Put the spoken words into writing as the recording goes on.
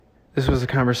This was a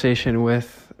conversation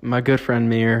with my good friend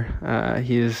Mir.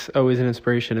 He is always an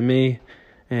inspiration to me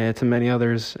and to many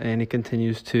others, and he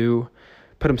continues to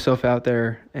put himself out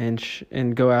there and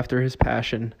go after his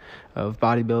passion of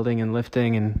bodybuilding and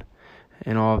lifting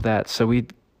and all of that. So we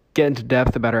get into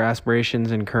depth about our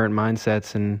aspirations and current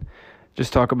mindsets and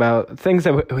just talk about things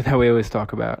that we always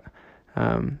talk about.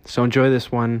 So enjoy this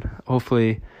one.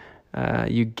 Hopefully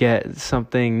you get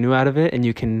something new out of it and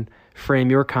you can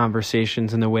frame your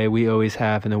conversations in the way we always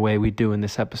have and the way we do in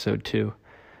this episode too.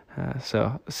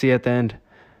 So see you at the end.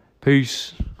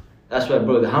 Peace. That's right,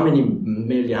 bro. How many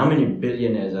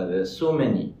billionaires are there? So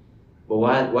many. But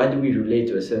why do we relate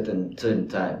to a certain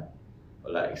type?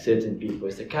 Or like certain people?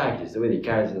 It's the characters, the way they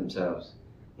carry themselves.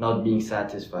 Not being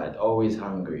satisfied, always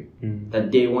hungry. That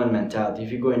day one mentality.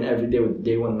 If you go in every day with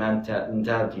day one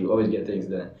mentality, you always get things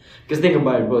done. Because think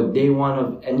about it, bro. Day one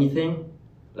of anything,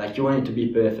 like you want it to be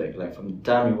perfect. Like from the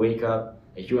time you wake up,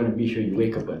 like you want to be sure you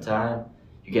wake up on time,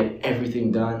 you get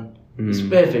everything done. It's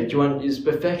perfect. It's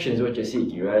perfection is what you're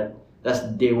seeking, right? That's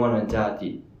day one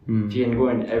mentality. If you can go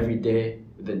in every day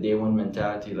with the day one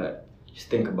mentality, like just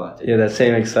think about it. Yeah, that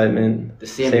same excitement, the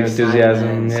same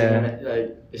enthusiasm.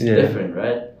 It's different,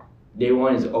 right? Day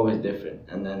one is always different,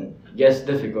 and then it gets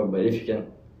difficult. But if you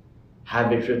can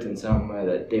have it written somewhere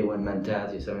that day one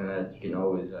mentality, something like that, you can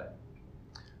always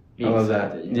be I love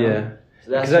excited. that. You know? Yeah.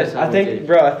 So that's Because I think,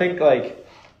 bro, like,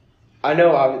 I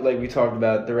know, like we talked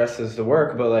about, the rest is the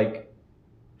work, but like,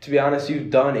 to be honest, you've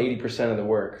done 80% of the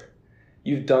work.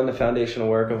 You've done the foundational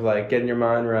work of like getting your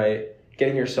mind right,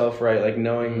 getting yourself right, like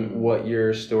knowing what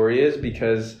your story is,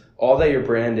 because all that your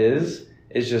brand is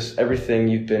just everything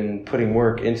you've been putting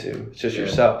work into. It's just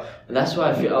yourself. And that's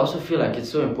why I also feel like it's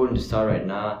so important to start right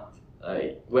now.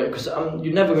 Like, because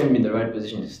you're never going to be in the right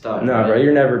position to start. No, right?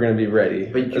 You're never going to be ready.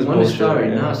 But you want to start right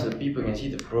now so that people can see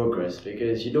the progress,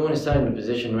 because you don't want to start in a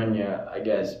position when you're, I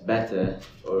guess, better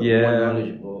or more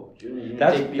knowledgeable.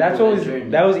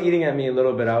 That was eating at me a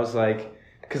little bit. I was like,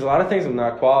 because a lot of things I'm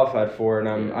not qualified for, and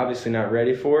I'm obviously not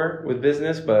ready for with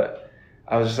business, but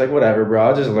I was just like, whatever, bro.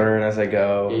 I'll just learn as I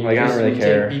go. I don't really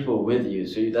care. Take people with you,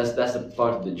 so that's the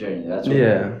part of the journey. That's what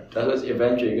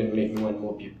eventually you're gonna make more and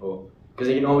more people. Because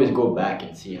you can always go back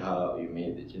and see how you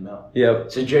made it, you know? Yep.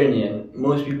 It's a journey, and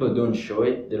most people don't show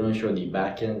it. They don't show the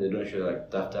back end. They don't show,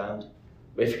 like, tough times.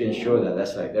 But if you can show that,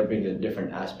 that's like, that brings a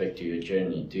different aspect to your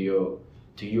journey, to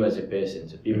you as a person.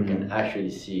 So people can actually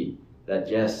see that,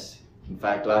 yes, in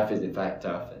fact, life is in fact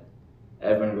tough. And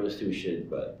everyone goes through shit,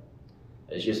 but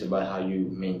it's just about how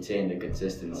you maintain the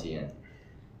consistency and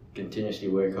continuously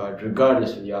work hard,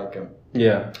 regardless of the outcome.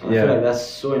 Yeah. I feel like that's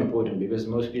so important, because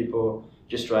most people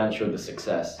just try and show the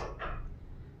success.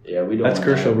 Yeah, we don't. That's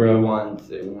crucial, bro. We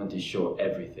want to show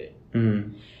everything.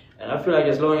 And I feel like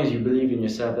as long as you believe in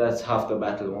yourself, that's half the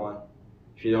battle won.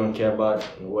 If you don't care about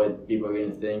what people are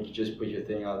going to think, you just put your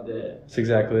thing out there. That's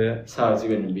exactly it. That's how it's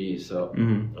going to be. So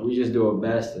we just do our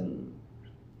best and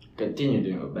continue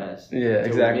doing our best. Yeah,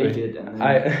 exactly. We make it, and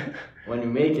then when we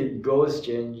make it, goals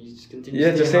change. You just continue. Yeah,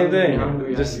 it's the same thing.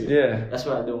 Hungry. Yeah. That's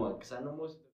what I don't want, because I know most.